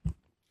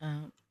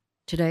Uh,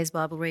 Today's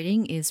Bible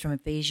reading is from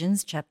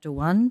Ephesians chapter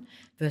 1,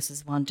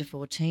 verses 1 to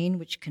 14,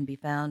 which can be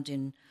found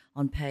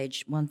on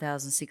page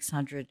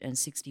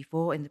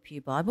 1664 in the Pew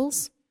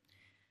Bibles.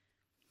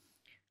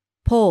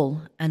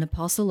 Paul, an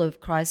apostle of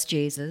Christ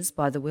Jesus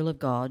by the will of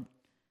God,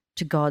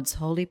 to God's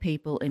holy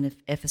people in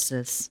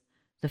Ephesus,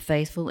 the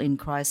faithful in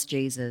Christ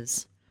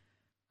Jesus.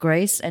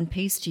 Grace and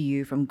peace to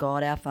you from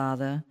God our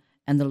Father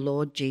and the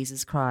Lord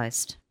Jesus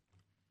Christ.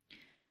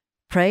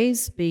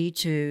 Praise be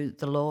to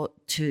the Lord,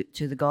 to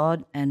the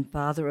God and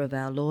Father of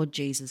our Lord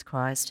Jesus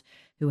Christ,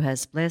 who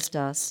has blessed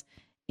us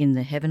in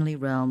the heavenly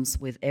realms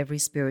with every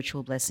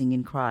spiritual blessing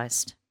in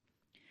Christ.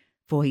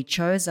 For he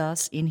chose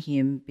us in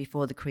him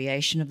before the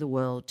creation of the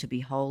world to be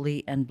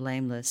holy and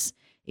blameless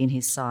in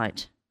his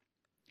sight.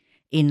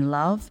 In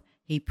love,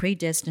 he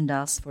predestined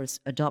us for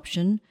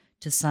adoption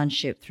to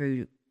sonship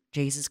through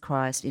Jesus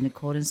Christ in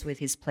accordance with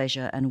his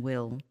pleasure and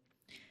will,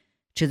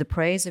 to the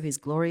praise of his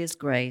glorious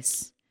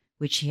grace,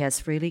 which he has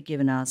freely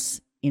given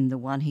us in the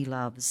one he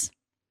loves.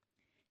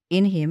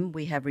 In him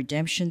we have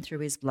redemption through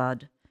his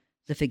blood,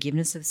 the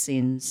forgiveness of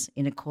sins,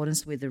 in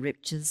accordance with the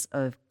riches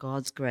of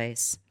God's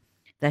grace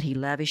that he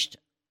lavished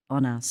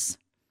on us.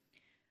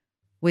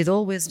 With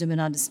all wisdom and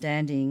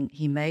understanding,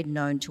 he made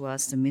known to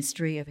us the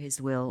mystery of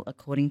his will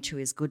according to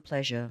his good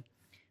pleasure,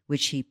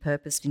 which he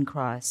purposed in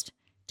Christ,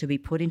 to be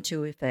put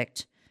into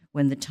effect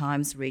when the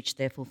times reach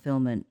their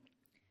fulfillment,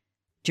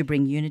 to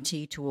bring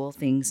unity to all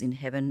things in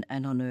heaven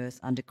and on earth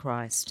under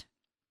Christ.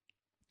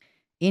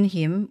 In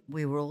him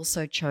we were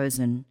also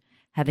chosen,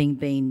 having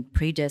been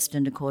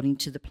predestined according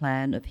to the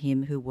plan of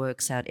him who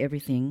works out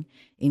everything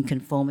in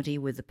conformity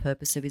with the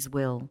purpose of his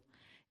will,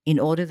 in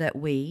order that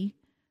we,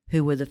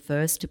 who were the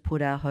first to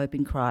put our hope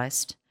in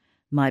Christ,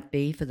 might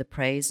be for the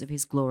praise of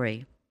his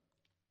glory.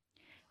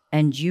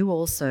 And you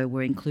also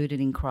were included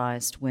in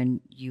Christ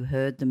when you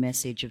heard the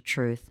message of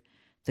truth,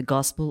 the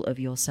gospel of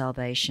your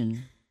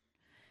salvation.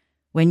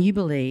 When you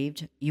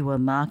believed, you were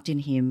marked in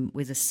him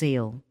with a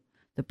seal,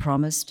 the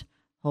promised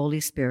Holy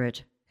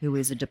Spirit, who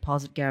is a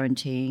deposit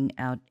guaranteeing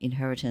our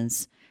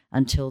inheritance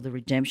until the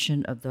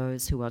redemption of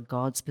those who are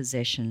God's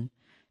possession,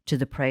 to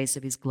the praise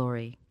of his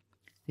glory.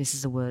 This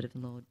is the word of the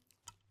Lord.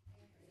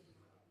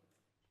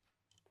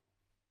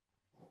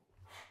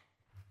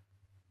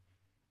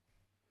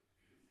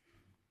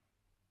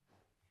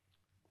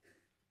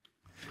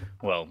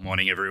 Well,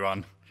 morning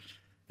everyone.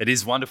 It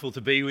is wonderful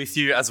to be with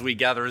you as we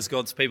gather as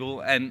God's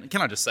people. And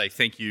can I just say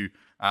thank you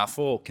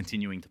for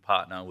continuing to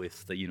partner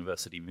with the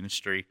university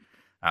ministry.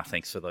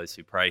 Thanks for those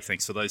who pray.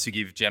 Thanks for those who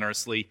give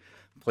generously.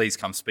 Please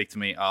come speak to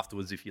me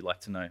afterwards if you'd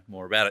like to know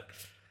more about it.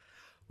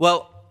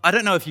 Well, I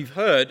don't know if you've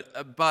heard,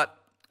 but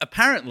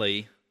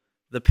apparently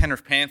the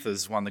Penrith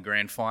Panthers won the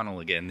grand final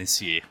again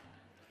this year.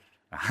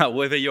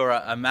 Whether you're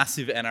a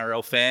massive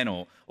NRL fan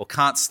or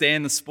can't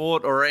stand the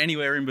sport or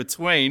anywhere in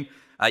between,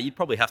 you'd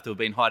probably have to have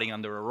been hiding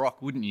under a rock,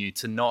 wouldn't you,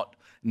 to not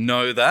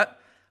know that?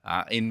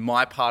 In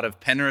my part of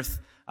Penrith,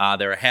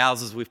 there are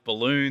houses with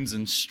balloons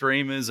and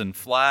streamers and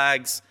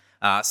flags.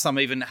 Some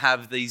even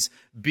have these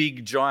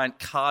big, giant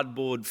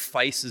cardboard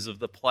faces of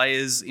the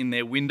players in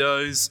their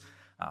windows.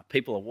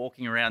 People are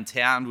walking around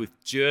town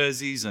with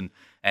jerseys,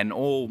 and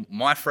all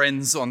my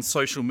friends on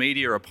social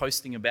media are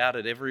posting about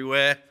it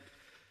everywhere.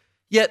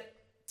 Yet,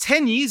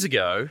 10 years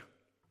ago,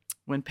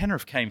 when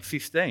Penrith came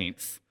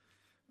 15th,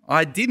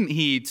 I didn't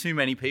hear too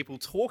many people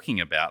talking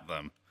about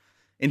them.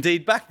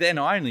 Indeed, back then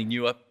I only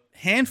knew a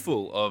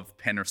handful of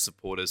Penrith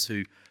supporters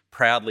who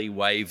proudly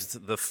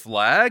waved the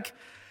flag.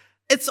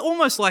 It's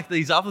almost like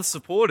these other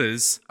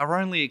supporters are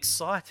only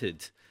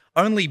excited,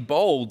 only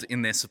bold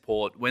in their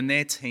support when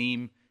their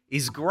team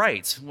is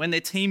great, when their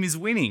team is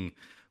winning,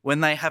 when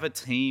they have a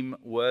team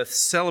worth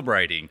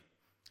celebrating.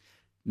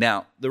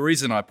 Now, the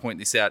reason I point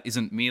this out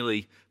isn't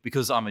merely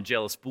because I'm a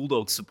jealous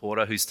Bulldogs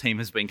supporter whose team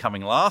has been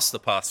coming last the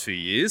past few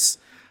years.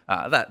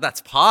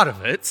 That's part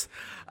of it.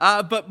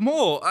 But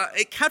more,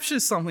 it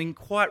captures something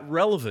quite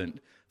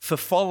relevant for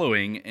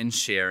following and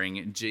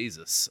sharing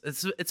Jesus.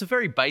 It's a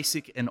very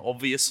basic and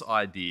obvious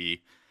idea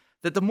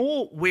that the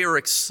more we're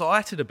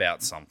excited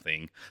about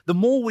something, the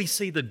more we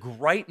see the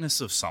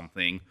greatness of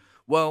something,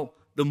 well,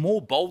 the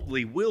more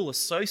boldly we'll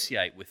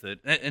associate with it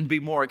and be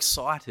more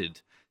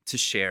excited to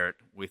share it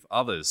with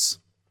others.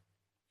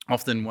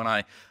 Often when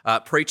I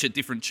preach at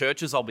different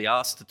churches, I'll be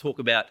asked to talk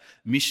about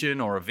mission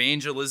or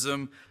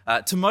evangelism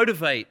to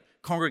motivate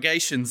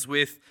congregations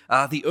with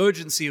the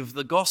urgency of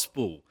the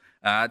gospel,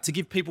 to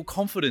give people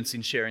confidence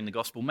in sharing the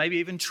gospel, maybe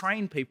even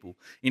train people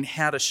in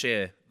how to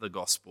share the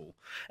gospel.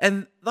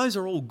 And those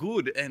are all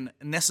good and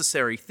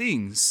necessary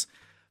things,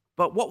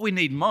 but what we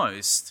need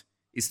most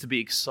is to be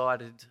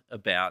excited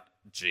about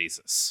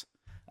Jesus.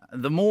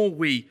 The more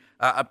we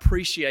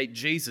appreciate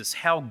Jesus,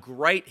 how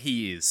great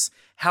he is,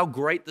 how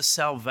great the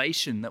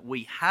salvation that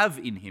we have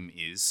in him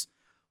is,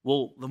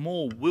 well, the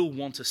more we'll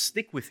want to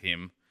stick with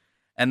him,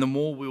 and the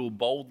more we will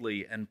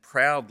boldly and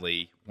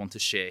proudly want to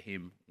share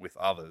him with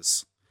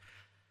others.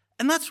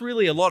 And that's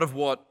really a lot of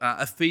what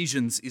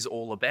Ephesians is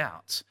all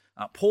about.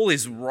 Paul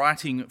is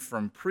writing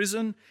from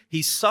prison.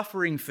 He's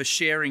suffering for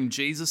sharing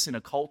Jesus in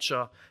a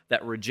culture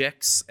that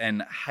rejects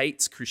and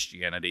hates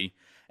Christianity.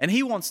 And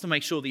he wants to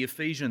make sure the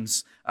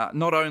Ephesians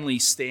not only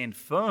stand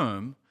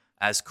firm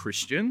as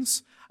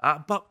Christians,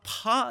 but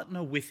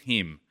partner with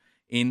him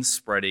in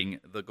spreading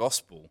the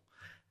gospel.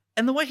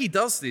 And the way he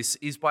does this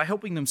is by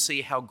helping them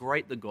see how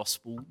great the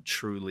gospel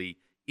truly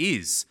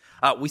is.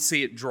 We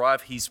see it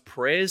drive his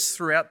prayers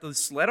throughout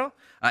this letter.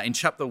 In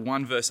chapter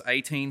 1, verse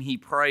 18, he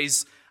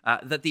prays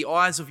that the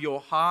eyes of your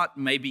heart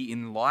may be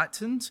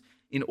enlightened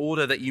in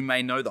order that you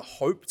may know the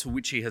hope to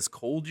which he has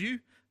called you,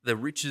 the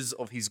riches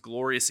of his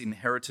glorious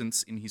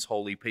inheritance in his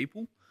holy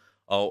people.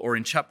 Or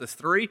in chapter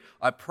 3,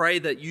 I pray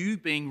that you,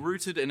 being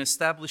rooted and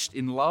established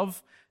in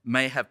love,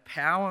 may have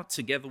power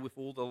together with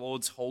all the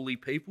Lord's holy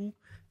people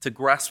to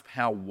grasp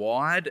how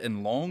wide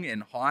and long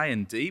and high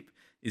and deep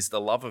is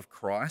the love of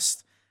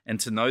Christ, and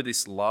to know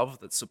this love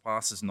that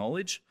surpasses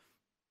knowledge.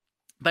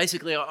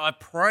 Basically, I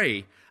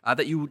pray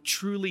that you will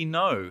truly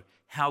know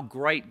how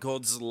great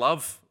God's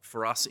love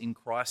for us in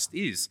Christ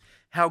is,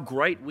 how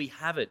great we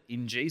have it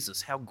in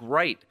Jesus, how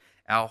great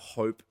our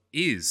hope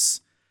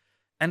is.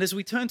 And as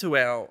we turn to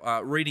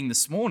our reading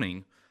this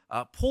morning,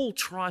 Paul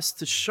tries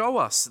to show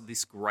us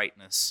this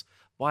greatness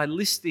by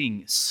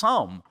listing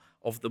some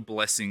of the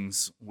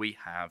blessings we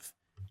have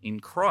in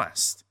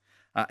Christ.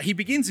 He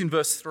begins in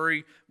verse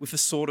 3 with a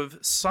sort of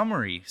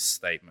summary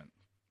statement.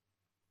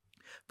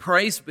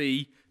 Praise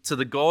be to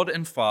the God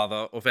and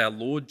Father of our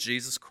Lord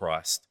Jesus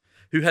Christ,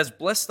 who has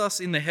blessed us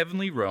in the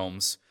heavenly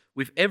realms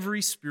with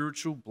every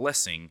spiritual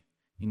blessing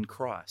in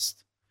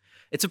Christ.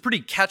 It's a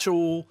pretty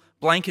catch-all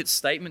blanket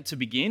statement to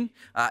begin.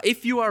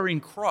 If you are in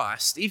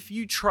Christ, if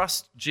you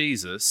trust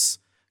Jesus,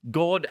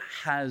 God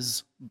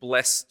has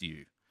blessed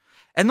you.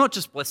 And not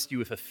just blessed you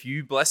with a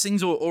few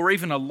blessings or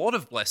even a lot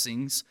of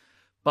blessings,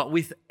 but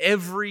with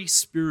every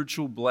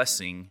spiritual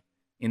blessing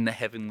in the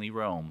heavenly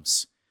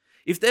realms.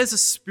 If there's a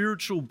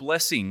spiritual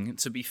blessing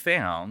to be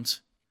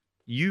found,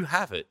 you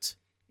have it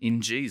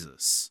in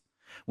Jesus.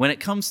 When it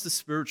comes to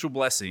spiritual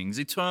blessings,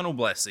 eternal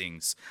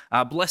blessings,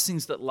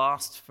 blessings that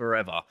last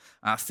forever,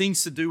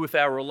 things to do with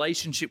our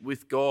relationship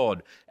with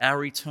God,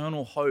 our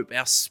eternal hope,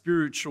 our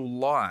spiritual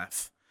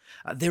life,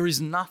 there is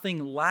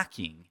nothing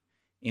lacking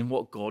in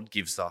what God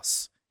gives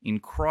us in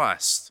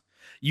Christ.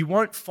 You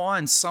won't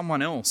find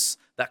someone else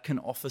that can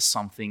offer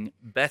something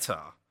better.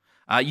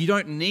 You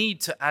don't need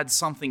to add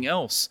something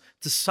else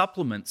to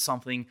supplement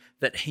something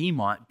that he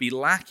might be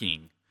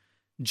lacking.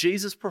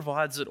 Jesus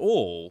provides it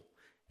all,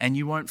 and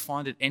you won't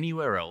find it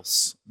anywhere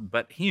else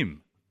but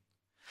him.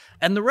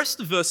 And the rest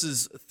of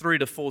verses 3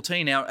 to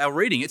 14, our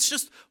reading, it's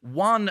just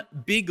one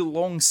big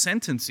long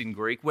sentence in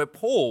Greek where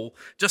Paul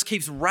just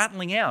keeps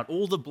rattling out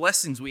all the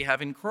blessings we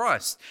have in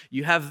Christ.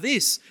 You have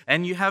this,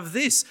 and you have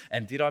this,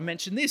 and did I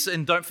mention this?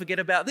 And don't forget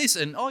about this,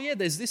 and oh yeah,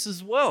 there's this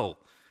as well.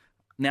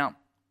 Now,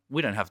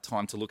 we don't have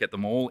time to look at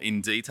them all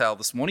in detail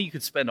this morning. You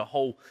could spend a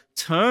whole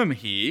term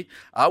here.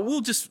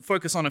 We'll just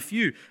focus on a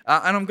few,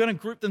 and I'm going to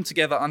group them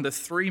together under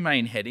three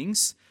main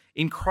headings.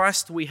 In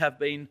Christ, we have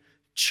been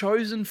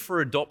chosen for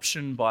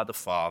adoption by the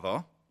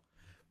Father,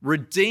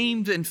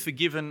 redeemed and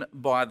forgiven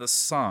by the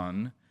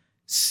Son,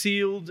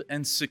 sealed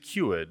and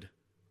secured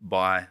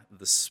by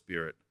the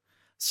Spirit.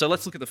 So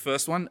let's look at the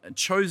first one,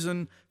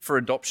 chosen for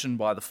adoption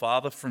by the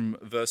Father, from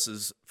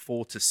verses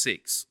 4 to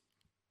 6.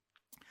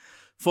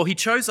 For he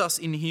chose us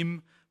in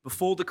him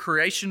before the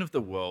creation of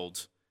the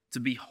world to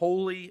be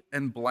holy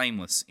and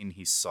blameless in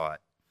his sight.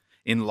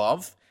 In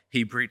love,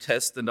 he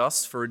predestined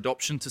us for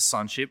adoption to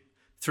sonship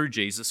through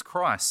Jesus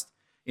Christ,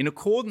 in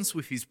accordance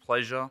with his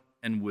pleasure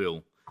and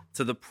will,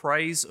 to the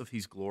praise of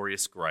his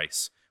glorious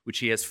grace, which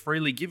he has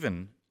freely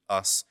given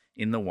us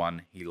in the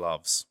one he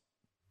loves.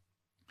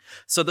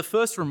 So the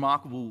first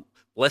remarkable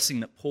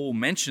blessing that Paul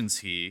mentions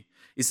here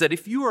is that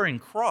if you are in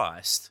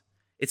Christ,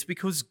 it's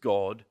because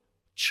God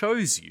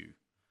chose you.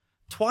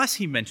 Twice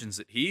he mentions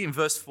it here. In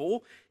verse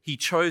 4, he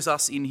chose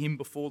us in him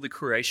before the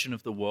creation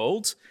of the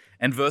world.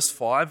 And verse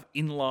 5,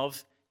 in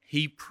love,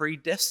 he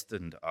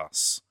predestined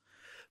us.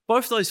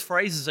 Both those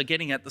phrases are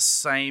getting at the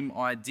same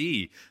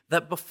idea,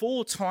 that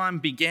before time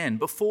began,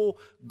 before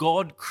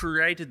God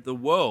created the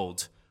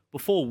world,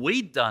 before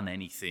we'd done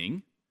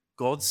anything,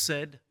 God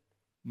said,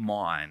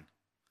 mine.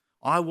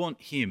 I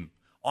want him.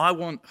 I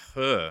want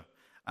her.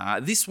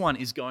 This one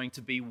is going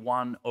to be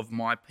one of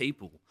my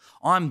people.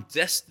 I'm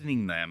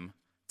destining them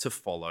to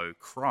follow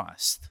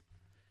Christ.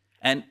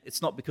 And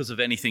it's not because of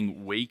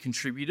anything we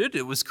contributed.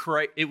 It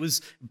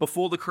was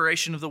before the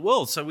creation of the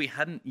world, so we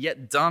hadn't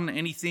yet done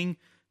anything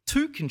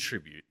to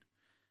contribute.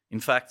 In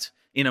fact,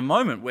 in a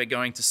moment, we're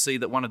going to see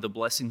that one of the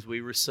blessings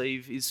we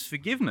receive is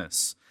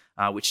forgiveness,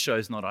 which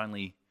shows not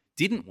only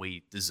didn't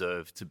we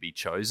deserve to be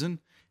chosen,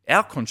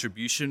 our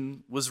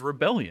contribution was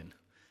rebellion,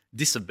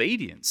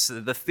 disobedience.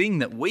 The thing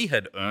that we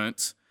had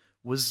earned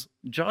was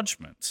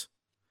judgment.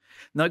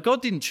 No,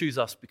 God didn't choose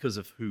us because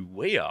of who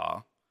we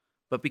are,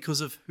 but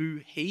because of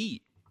who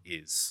he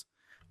is.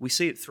 We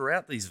see it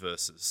throughout these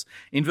verses.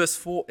 In verse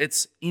 4,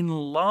 it's in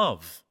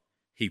love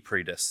he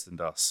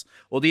predestined us.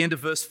 Or the end of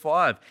verse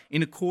 5,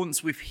 in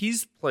accordance with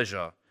his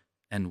pleasure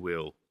and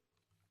will.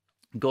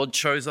 God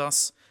chose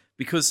us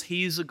because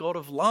he is a God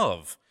of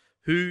love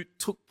who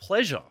took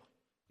pleasure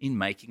in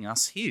making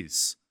us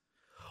his.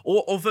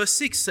 Or verse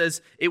 6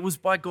 says, it was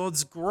by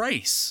God's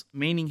grace,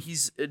 meaning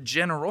his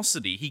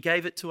generosity. He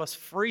gave it to us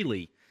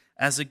freely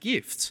as a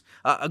gift.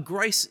 A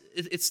grace,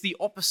 it's the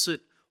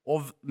opposite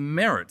of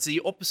merit. It's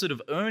the opposite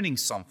of earning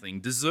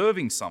something,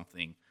 deserving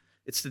something.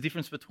 It's the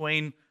difference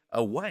between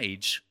a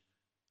wage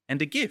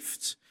and a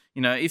gift.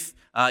 You know, if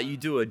you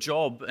do a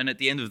job and at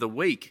the end of the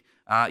week,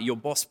 your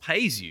boss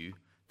pays you,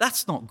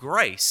 that's not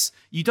grace.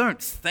 You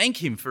don't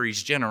thank him for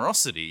his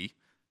generosity.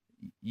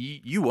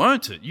 You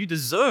earned it. You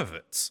deserve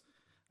it.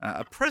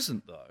 A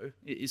present, though,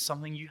 is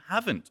something you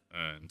haven't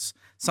earned,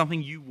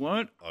 something you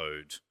weren't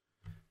owed.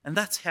 And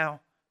that's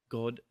how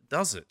God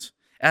does it.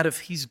 Out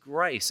of his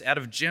grace, out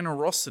of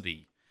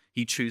generosity,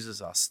 he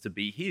chooses us to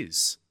be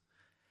his.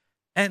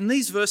 And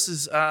these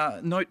verses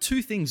note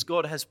two things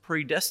God has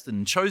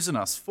predestined, chosen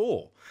us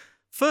for.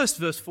 First,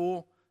 verse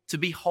 4, to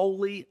be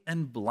holy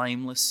and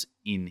blameless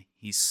in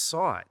his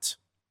sight.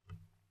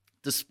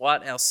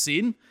 Despite our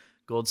sin,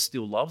 God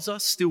still loves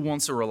us, still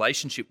wants a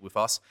relationship with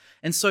us.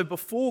 And so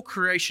before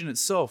creation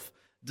itself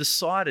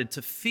decided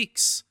to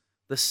fix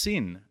the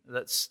sin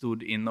that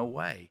stood in the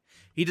way,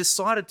 he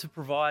decided to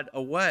provide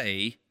a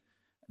way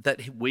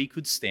that we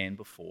could stand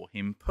before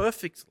him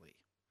perfectly.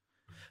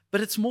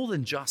 But it's more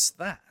than just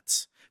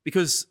that,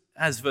 because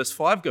as verse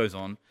 5 goes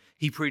on,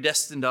 he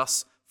predestined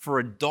us for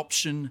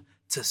adoption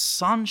to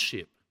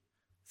sonship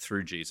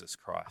through Jesus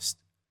Christ.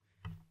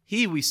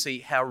 Here we see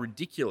how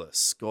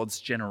ridiculous God's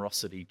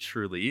generosity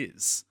truly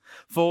is.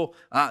 For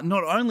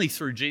not only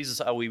through Jesus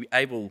are we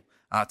able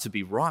to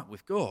be right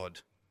with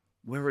God,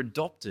 we're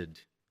adopted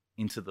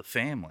into the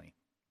family.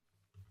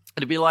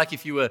 It'd be like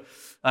if you were,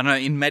 I don't know,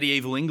 in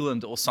medieval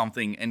England or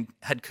something and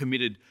had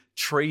committed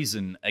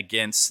treason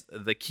against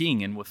the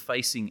king and were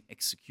facing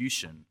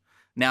execution.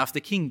 Now, if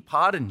the king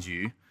pardoned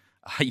you,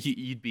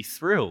 you'd be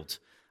thrilled.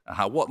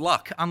 What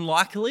luck?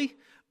 Unlikely,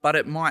 but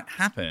it might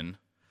happen.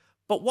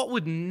 But what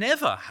would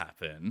never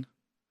happen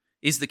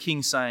is the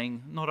king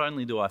saying, not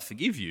only do I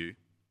forgive you,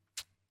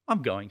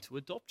 I'm going to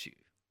adopt you.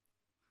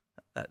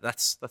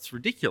 That's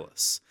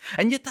ridiculous.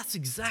 And yet that's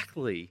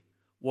exactly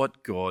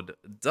what God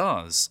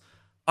does.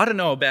 I don't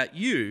know about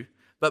you,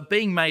 but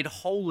being made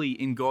holy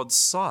in God's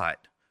sight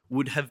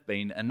would have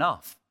been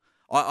enough.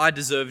 I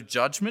deserve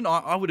judgment.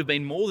 I would have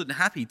been more than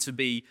happy to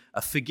be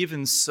a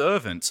forgiven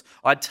servant.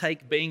 I'd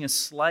take being a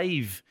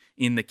slave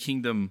in the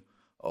kingdom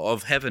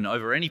of heaven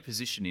over any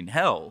position in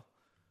hell.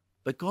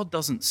 But God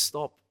doesn't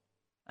stop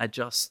at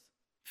just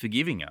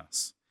forgiving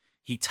us.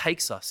 He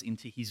takes us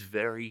into his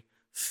very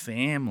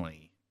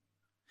family.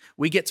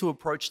 We get to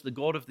approach the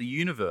God of the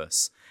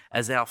universe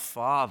as our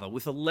Father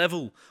with a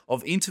level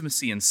of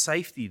intimacy and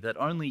safety that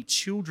only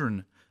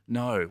children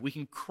know. We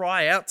can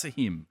cry out to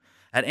him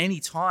at any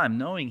time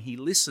knowing he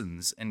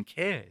listens and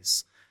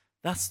cares.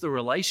 That's the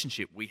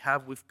relationship we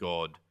have with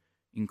God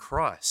in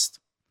Christ.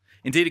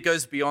 Indeed, it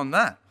goes beyond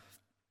that.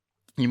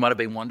 You might have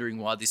been wondering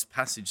why this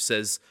passage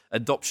says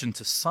adoption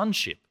to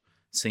sonship.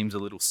 Seems a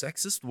little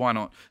sexist. Why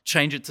not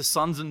change it to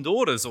sons and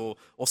daughters or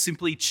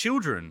simply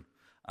children?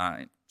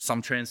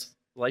 Some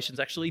translations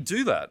actually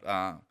do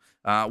that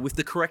with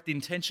the correct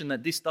intention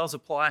that this does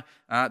apply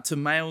to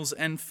males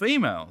and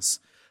females.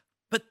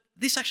 But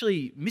this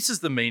actually misses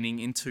the meaning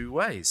in two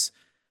ways.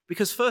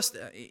 Because first,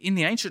 in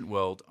the ancient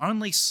world,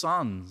 only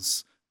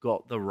sons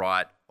got the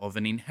right of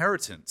an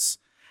inheritance.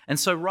 And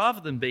so rather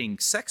than being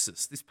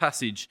sexist, this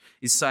passage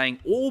is saying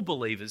all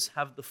believers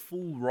have the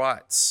full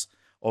rights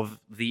of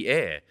the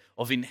heir,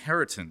 of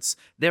inheritance.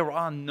 There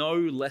are no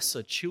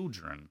lesser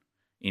children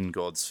in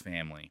God's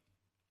family.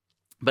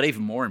 But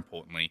even more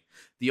importantly,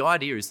 the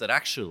idea is that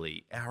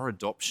actually our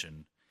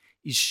adoption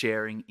is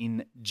sharing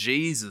in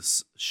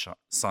Jesus'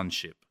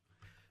 sonship.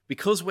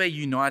 Because we're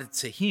united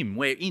to him,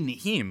 we're in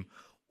him,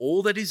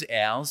 all that is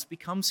ours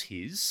becomes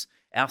his,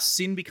 our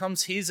sin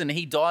becomes his, and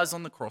he dies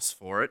on the cross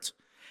for it.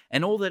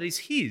 And all that is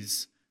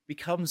his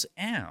becomes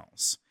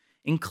ours,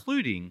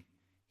 including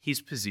his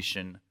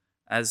position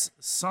as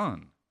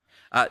son.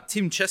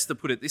 Tim Chester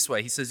put it this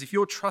way. He says, if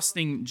you're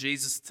trusting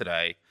Jesus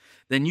today,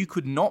 then you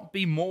could not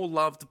be more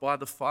loved by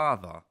the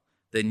Father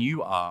than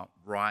you are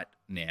right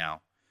now.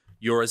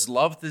 You're as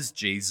loved as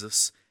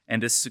Jesus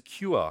and as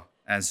secure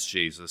as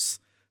Jesus.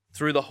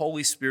 Through the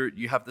Holy Spirit,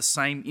 you have the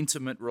same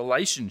intimate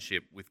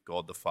relationship with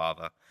God the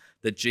Father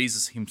that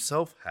Jesus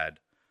himself had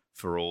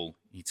for all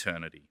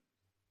eternity.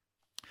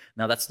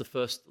 Now, that's the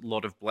first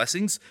lot of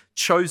blessings,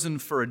 chosen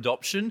for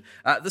adoption.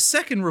 The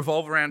second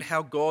revolve around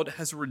how God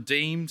has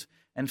redeemed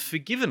and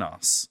forgiven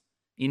us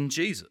in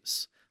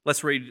Jesus.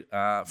 Let's read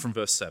from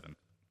verse 7.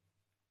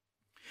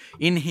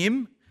 In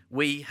him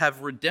we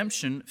have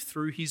redemption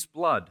through his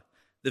blood,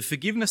 the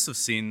forgiveness of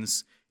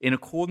sins in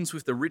accordance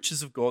with the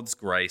riches of God's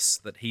grace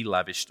that he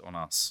lavished on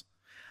us.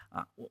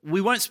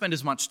 We won't spend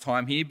as much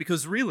time here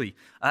because really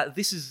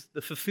this is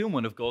the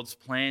fulfillment of God's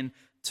plan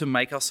to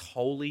make us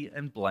holy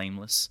and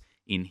blameless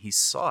in his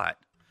sight.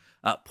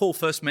 Paul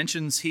first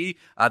mentions here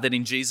that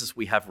in Jesus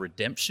we have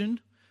redemption.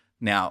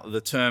 Now, the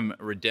term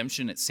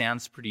redemption, it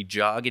sounds pretty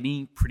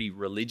jargony, pretty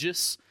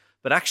religious,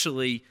 but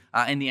actually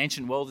in the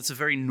ancient world, it's a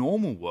very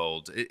normal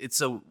world.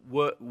 It's a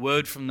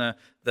word from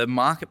the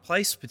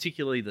marketplace,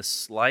 particularly the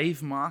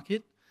slave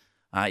market.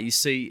 You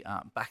see,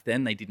 back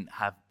then they didn't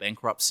have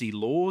bankruptcy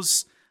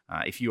laws.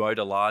 If you owed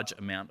a large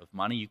amount of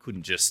money, you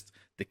couldn't just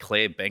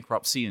declare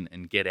bankruptcy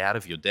and get out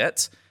of your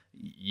debts.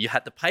 You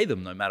had to pay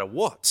them no matter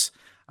what.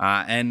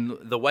 And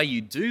the way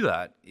you do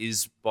that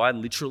is by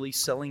literally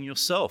selling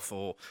yourself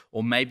or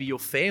maybe your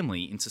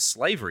family into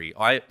slavery.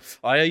 I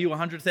owe you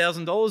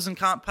 $100,000 and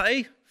can't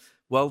pay?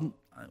 Well,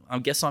 I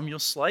guess I'm your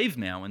slave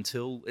now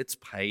until it's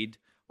paid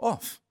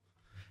off.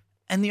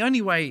 And the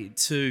only way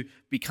to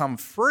become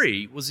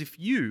free was if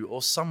you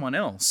or someone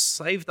else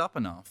saved up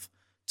enough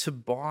to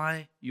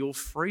buy your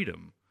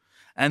freedom.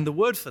 And the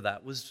word for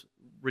that was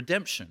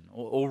redemption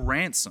or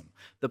ransom,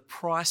 the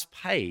price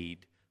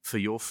paid for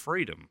your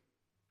freedom.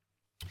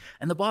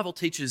 And the Bible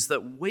teaches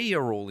that we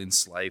are all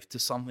enslaved to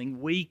something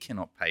we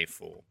cannot pay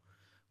for.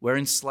 We're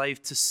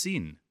enslaved to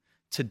sin,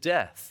 to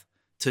death,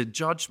 to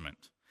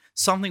judgment,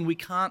 something we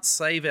can't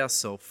save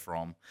ourselves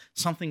from,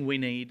 something we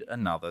need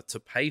another to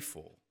pay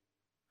for.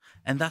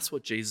 And that's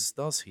what Jesus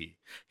does here.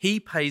 He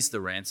pays the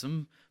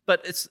ransom,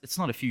 but it's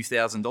not a few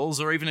 $1,000s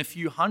or even a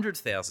few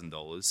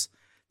 $100,000.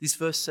 This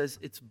verse says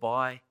it's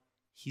by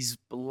his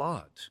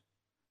blood.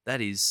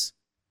 That is,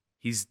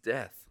 his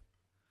death.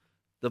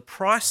 The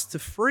price to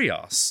free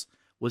us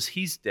was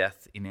his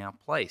death in our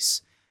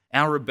place.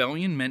 Our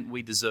rebellion meant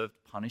we deserved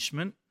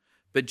punishment,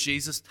 but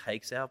Jesus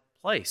takes our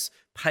place,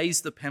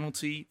 pays the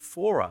penalty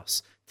for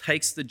us,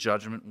 takes the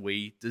judgment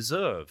we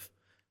deserve.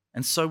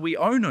 And so we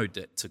owe no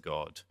debt to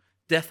God.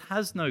 Death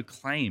has no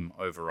claim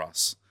over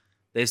us.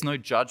 There's no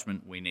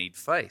judgment we need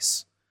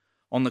face.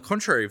 On the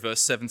contrary,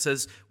 verse 7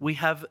 says, we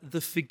have the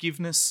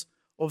forgiveness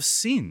of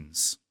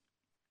sins.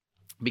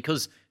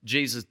 Because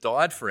Jesus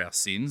died for our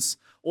sins,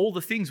 all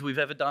the things we've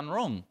ever done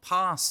wrong,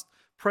 past,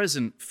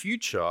 present,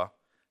 future,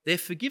 they're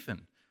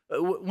forgiven.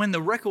 When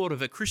the record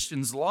of a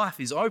Christian's life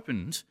is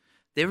opened,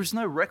 there is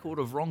no record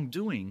of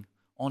wrongdoing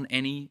on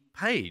any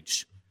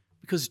page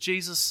because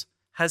Jesus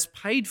has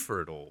paid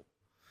for it all.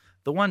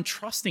 The one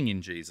trusting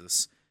in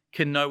Jesus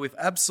can know with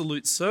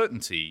absolute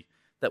certainty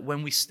that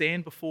when we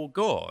stand before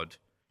God,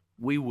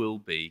 we will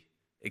be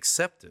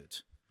accepted.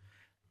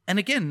 And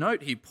again,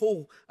 note here,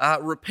 Paul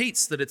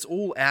repeats that it's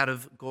all out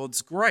of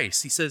God's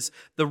grace. He says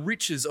the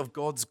riches of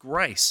God's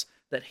grace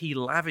that he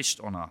lavished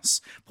on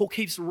us. Paul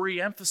keeps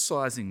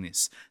re-emphasizing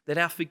this, that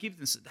our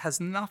forgiveness has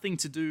nothing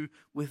to do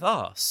with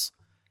us.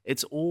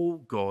 It's all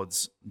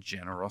God's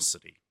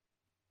generosity.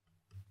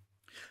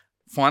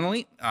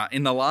 Finally,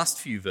 in the last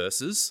few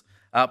verses,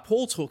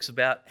 Paul talks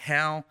about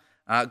how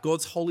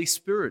God's Holy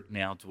Spirit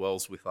now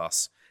dwells with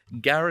us,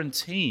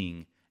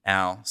 guaranteeing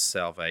our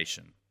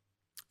salvation.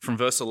 From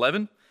verse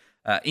 11,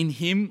 in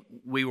him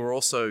we were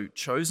also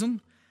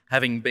chosen,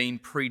 having been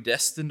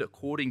predestined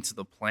according to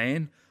the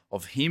plan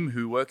of him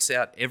who works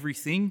out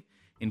everything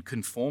in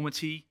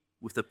conformity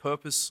with the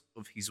purpose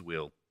of his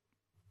will.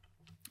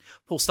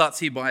 Paul starts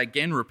here by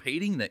again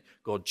repeating that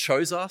God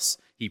chose us,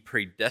 he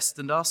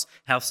predestined us,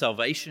 how our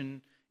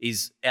salvation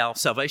is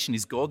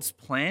God's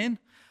plan.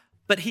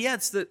 But he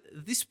adds that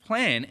this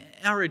plan,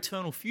 our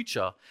eternal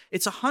future,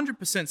 it's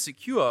 100%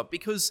 secure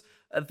because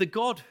the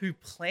God who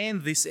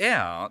planned this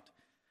out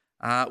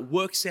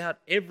works out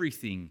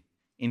everything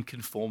in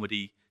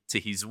conformity to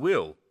his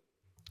will.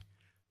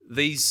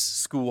 These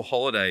school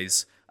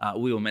holidays,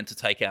 we were meant to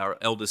take our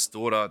eldest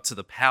daughter to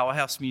the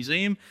Powerhouse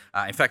Museum.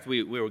 In fact,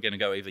 we were going to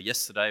go either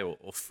yesterday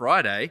or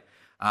Friday.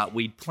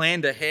 We'd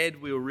planned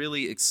ahead. We were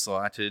really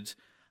excited.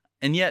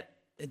 And yet,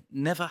 it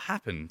never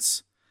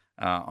happens.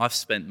 I've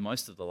spent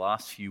most of the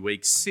last few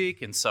weeks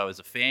sick, and so as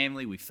a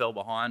family, we fell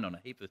behind on a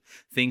heap of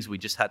things we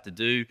just had to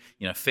do.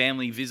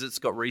 Family visits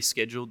got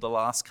rescheduled the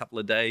last couple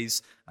of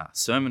days.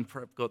 Sermon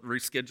prep got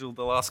rescheduled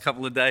the last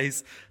couple of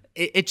days.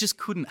 It just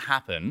couldn't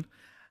happen.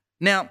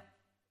 Now,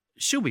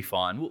 she'll be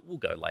fine. We'll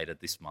go later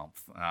this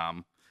month.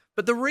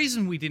 But the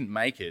reason we didn't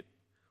make it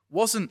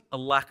wasn't a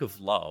lack of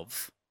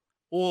love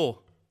or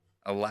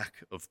a lack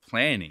of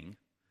planning.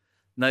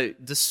 No,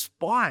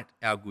 despite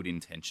our good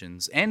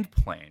intentions and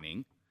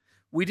planning,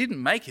 we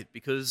didn't make it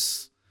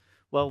because,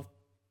 well,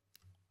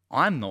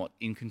 I'm not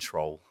in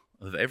control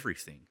of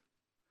everything.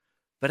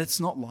 But it's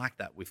not like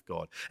that with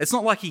God. It's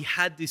not like he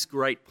had this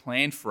great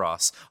plan for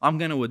us. I'm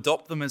going to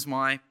adopt them as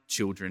my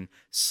children,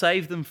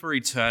 save them for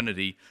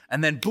eternity,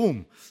 and then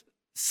boom,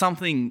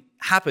 something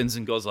happens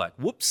and God's like,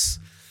 whoops,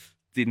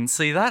 didn't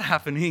see that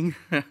happening.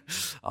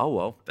 Oh,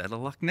 well, better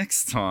luck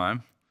next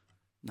time.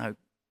 No,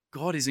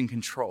 God is in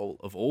control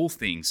of all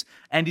things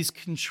and is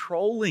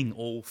controlling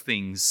all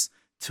things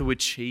to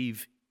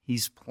achieve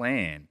his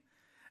plan.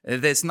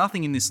 There's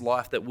nothing in this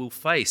life that we'll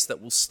face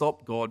that will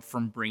stop God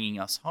from bringing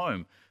us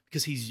home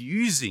because he's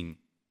using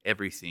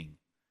everything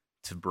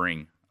to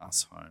bring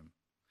us home.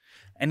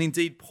 And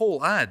indeed,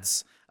 Paul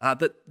adds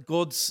that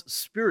God's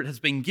Spirit has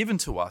been given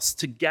to us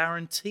to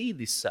guarantee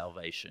this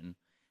salvation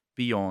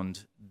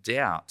beyond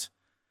doubt.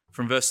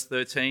 From verse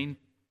 13,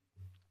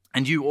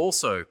 and you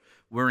also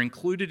were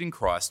included in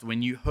Christ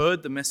when you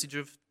heard the message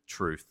of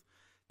truth,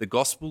 the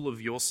gospel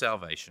of your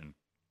salvation.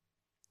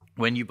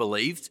 When you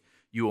believed,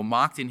 you were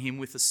marked in him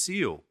with a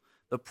seal,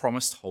 the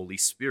promised Holy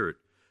Spirit,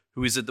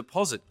 who is a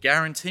deposit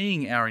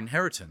guaranteeing our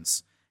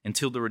inheritance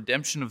until the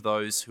redemption of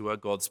those who are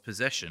God's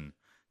possession,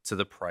 to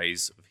the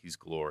praise of his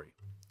glory.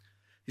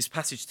 This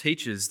passage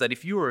teaches that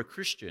if you are a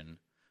Christian,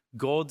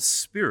 God's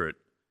Spirit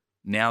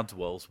now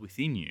dwells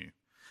within you.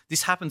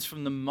 This happens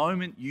from the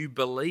moment you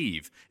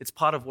believe. It's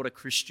part of what a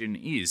Christian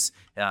is.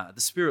 The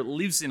Spirit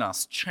lives in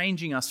us,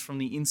 changing us from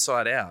the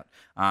inside out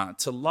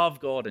to love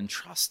God and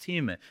trust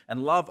him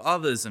and love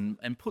others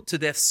and put to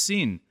death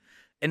sin.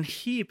 And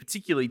here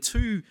particularly,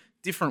 two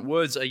different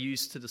words are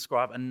used to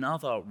describe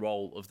another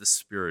role of the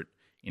Spirit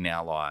in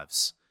our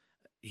lives.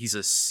 He's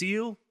a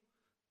seal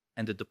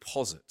and a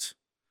deposit.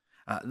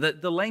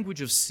 The language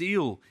of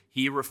seal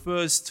here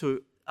refers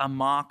to a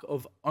mark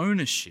of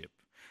ownership,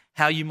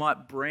 how you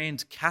might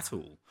brand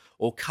cattle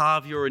or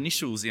carve your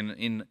initials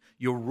in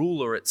your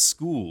ruler at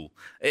school.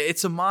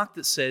 It's a mark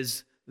that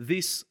says,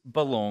 this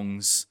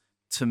belongs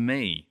to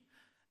me.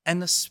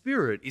 And the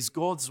Spirit is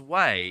God's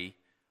way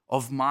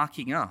of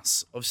marking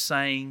us, of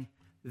saying,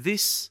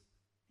 this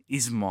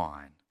is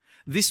mine.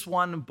 This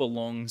one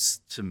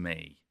belongs to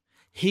me.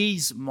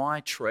 He's my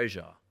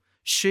treasure.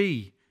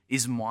 She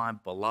is my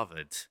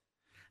beloved.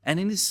 And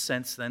in this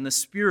sense, then, the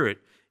Spirit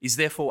is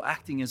therefore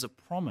acting as a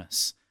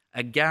promise,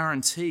 a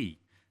guarantee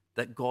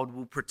that God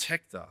will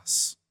protect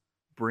us,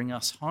 bring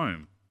us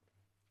home.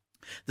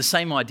 The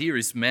same idea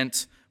is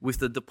meant with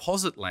the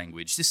deposit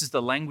language. This is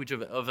the language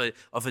of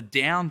a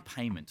down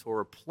payment or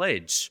a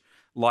pledge,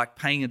 like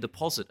paying a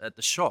deposit at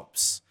the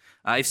shops.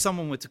 If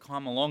someone were to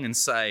come along and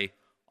say,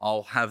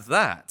 I'll have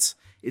that,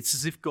 it's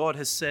as if God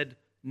has said,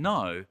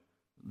 no,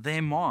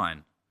 they're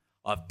mine.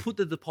 I've put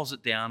the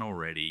deposit down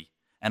already,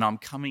 and I'm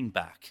coming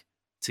back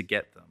to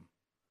get them.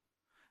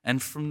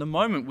 And from the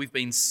moment we've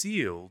been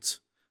sealed,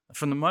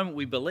 from the moment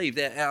we believe,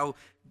 that our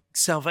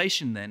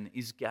salvation then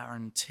is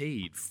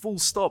guaranteed. Full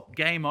stop,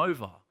 game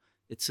over.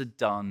 It's a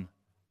done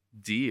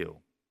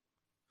deal.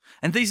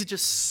 And these are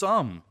just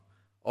some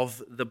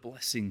of the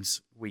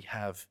blessings we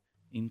have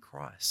in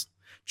Christ.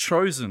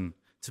 Chosen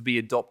to be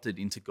adopted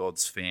into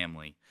God's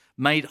family,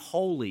 made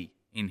holy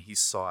in his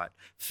sight,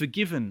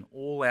 forgiven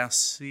all our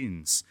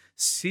sins,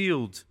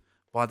 sealed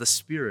by the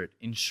Spirit,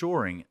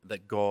 ensuring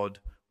that God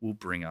will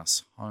bring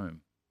us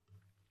home.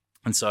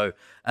 And so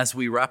as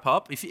we wrap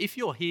up, if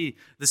you're here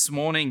this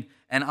morning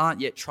and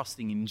aren't yet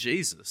trusting in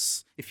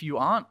Jesus, if you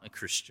aren't a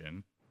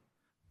Christian,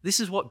 this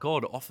is what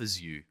God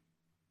offers you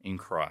in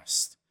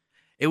Christ.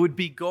 It would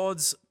be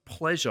God's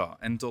pleasure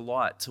and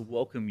delight to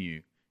welcome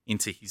you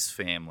into his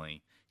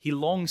family. He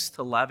longs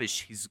to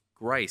lavish his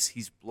grace,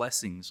 his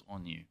blessings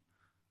on you.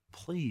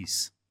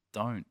 Please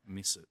don't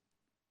miss it.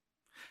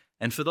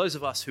 And for those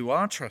of us who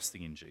are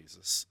trusting in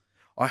Jesus,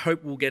 I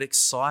hope we'll get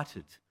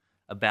excited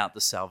about the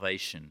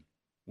salvation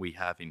we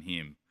have in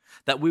him,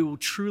 that we will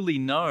truly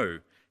know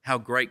how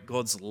great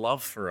God's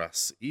love for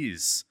us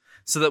is,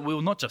 so that we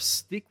will not just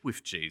stick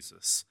with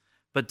Jesus,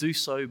 but do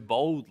so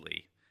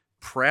boldly,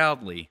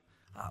 proudly,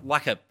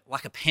 like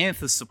a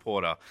Panthers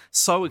supporter,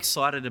 so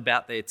excited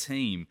about their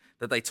team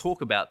that they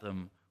talk about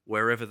them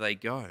wherever they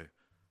go.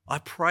 I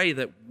pray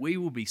that we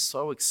will be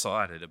so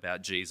excited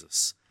about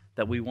Jesus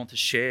that we want to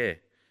share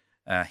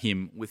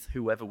him with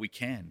whoever we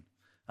can.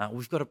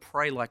 We've got to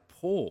pray like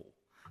Paul,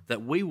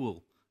 that we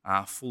will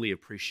fully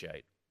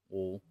appreciate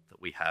all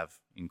that we have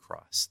in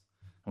Christ.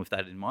 And with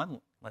that in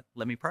mind,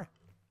 let me pray.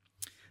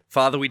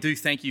 Father, we do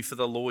thank you for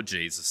the Lord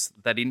Jesus,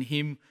 that in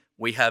him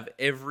we have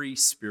every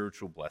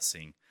spiritual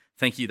blessing.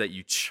 Thank you that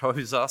you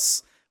chose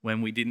us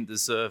when we didn't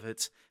deserve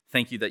it.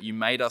 Thank you that you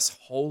made us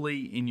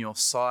holy in your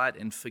sight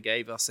and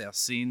forgave us our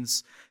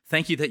sins.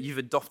 Thank you that you've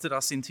adopted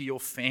us into your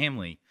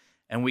family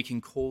and we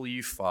can call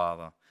you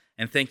Father.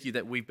 And thank you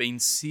that we've been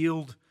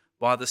sealed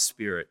by the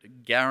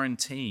Spirit,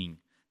 guaranteeing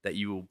that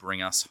you will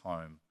bring us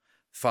home.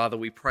 Father,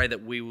 we pray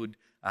that we would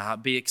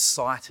be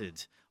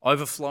excited,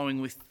 overflowing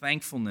with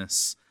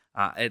thankfulness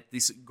at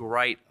this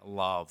great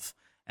love,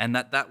 and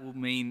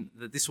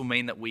this will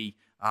mean that we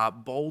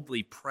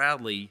boldly,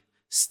 proudly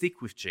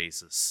stick with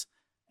Jesus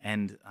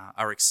and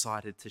are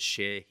excited to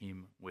share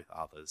him with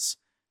others.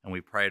 And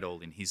we pray it all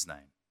in his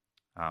name.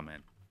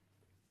 Amen.